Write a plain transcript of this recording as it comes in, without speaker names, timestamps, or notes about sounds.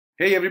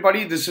Hey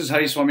everybody, this is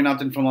Hari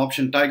Swaminathan from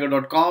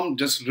OptionTiger.com.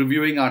 Just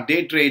reviewing our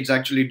day trades.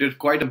 Actually did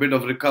quite a bit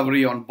of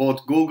recovery on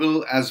both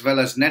Google as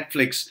well as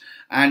Netflix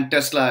and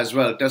Tesla as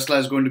well. Tesla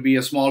is going to be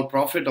a small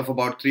profit of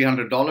about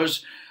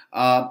 $300.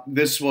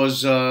 This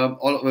was an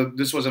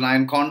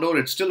iron condor.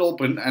 It's still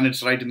open and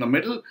it's right in the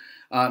middle.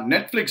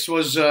 Netflix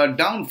was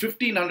down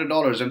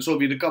 $1,500 and so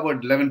we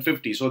recovered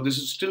 $1,150. So this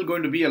is still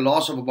going to be a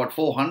loss of about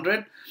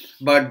 $400.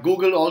 But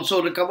Google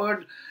also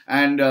recovered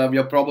and we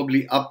are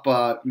probably up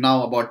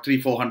now about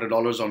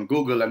 $300-400 on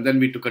Google. And then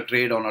we took a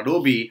trade on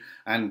Adobe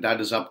and that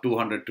is up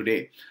 $200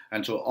 today.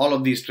 And so all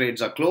of these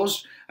trades are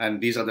closed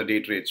and these are the day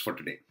trades for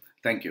today.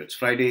 Thank you. It's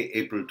Friday,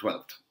 April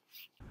 12th.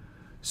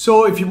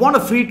 So if you want a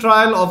free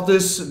trial of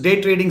this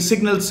day trading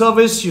signal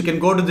service, you can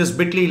go to this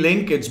bit.ly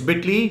link. It's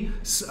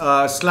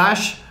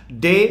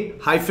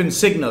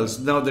bit.ly/day-signals.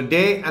 Now the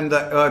day and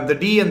the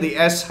D and the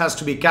S has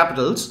to be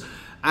capitals.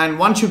 And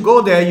once you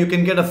go there, you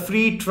can get a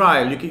free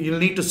trial. You'll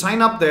need to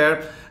sign up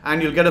there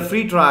and you'll get a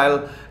free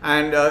trial.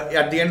 And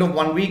at the end of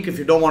 1 week, if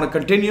you don't want to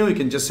continue, you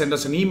can just send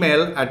us an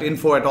email at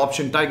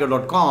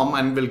info@optiontiger.com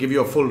and we'll give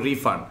you a full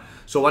refund.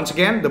 So once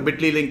again, the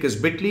bit.ly link is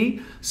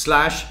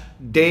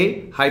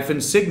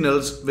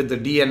bit.ly/day-signals with the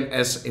D and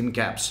S in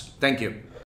caps. Thank you.